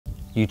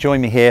You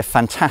join me here,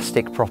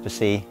 fantastic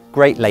property,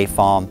 great lay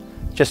farm,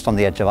 just on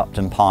the edge of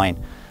Upton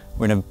Pine.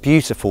 We're in a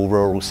beautiful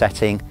rural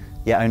setting,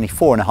 yet only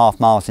 4.5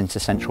 miles into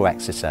central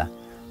Exeter.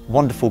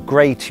 Wonderful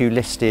Grade 2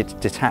 listed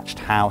detached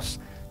house,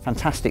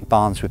 fantastic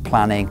barns with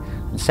planning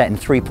and set in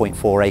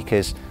 3.4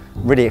 acres.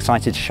 Really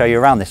excited to show you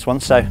around this one,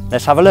 so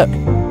let's have a look.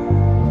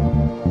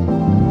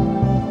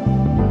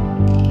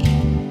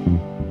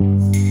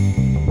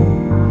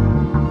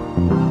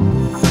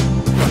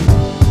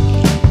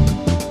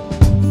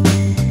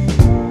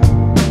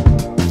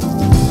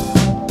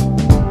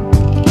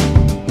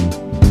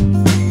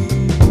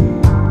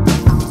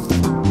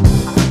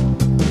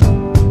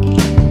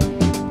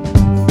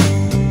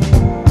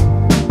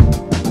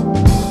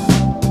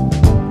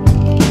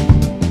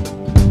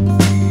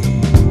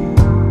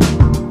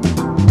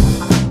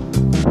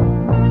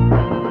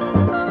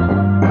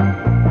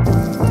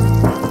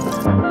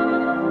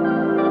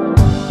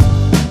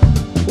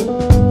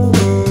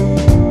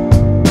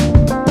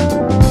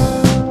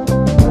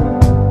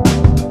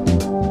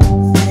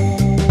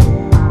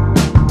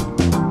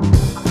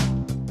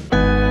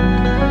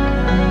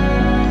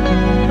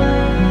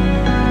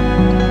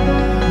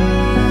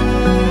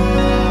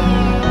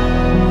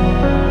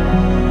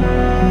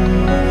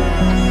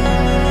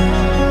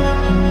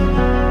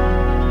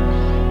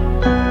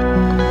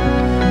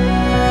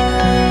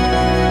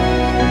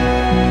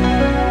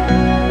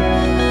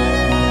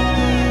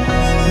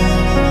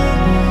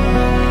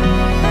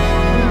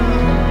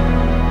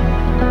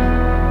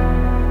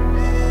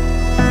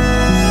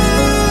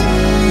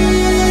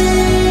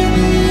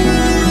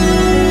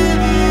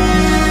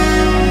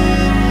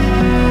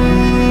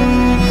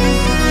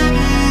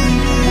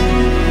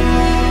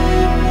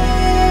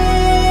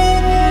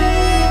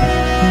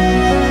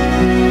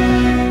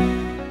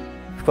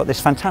 We've got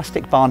this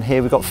fantastic barn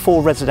here. We've got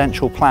 4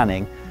 residential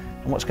planning,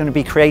 and what's going to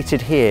be created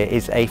here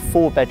is a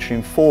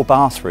 4-bedroom,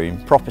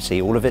 4-bathroom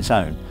property all of its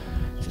own.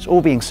 So it's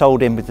all being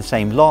sold in with the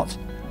same lot,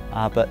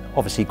 but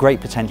obviously great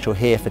potential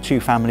here for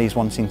 2 families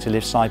wanting to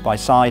live side by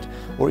side,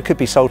 or it could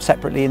be sold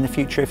separately in the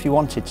future if you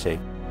wanted to.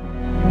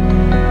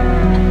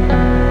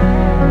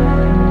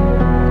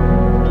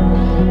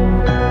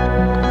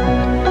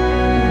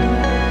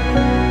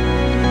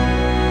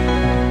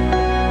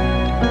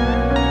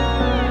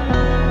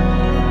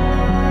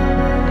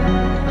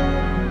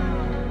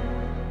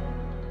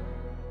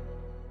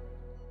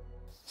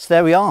 So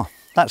there we are,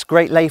 that's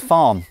Great Lay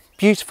Farm,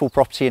 beautiful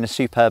property in a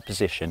superb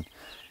position.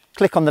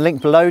 Click on the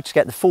link below to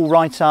get the full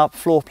write-up,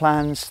 floor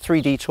plans,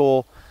 3D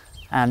tour,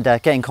 and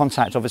get in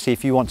contact obviously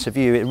if you want to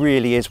view. It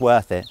really is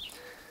worth it.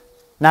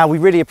 Now, we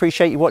really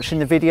appreciate you watching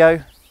the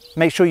video.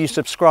 Make sure you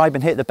subscribe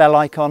and hit the bell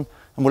icon,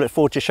 and we'll look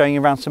forward to showing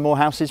you around some more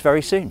houses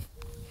very soon.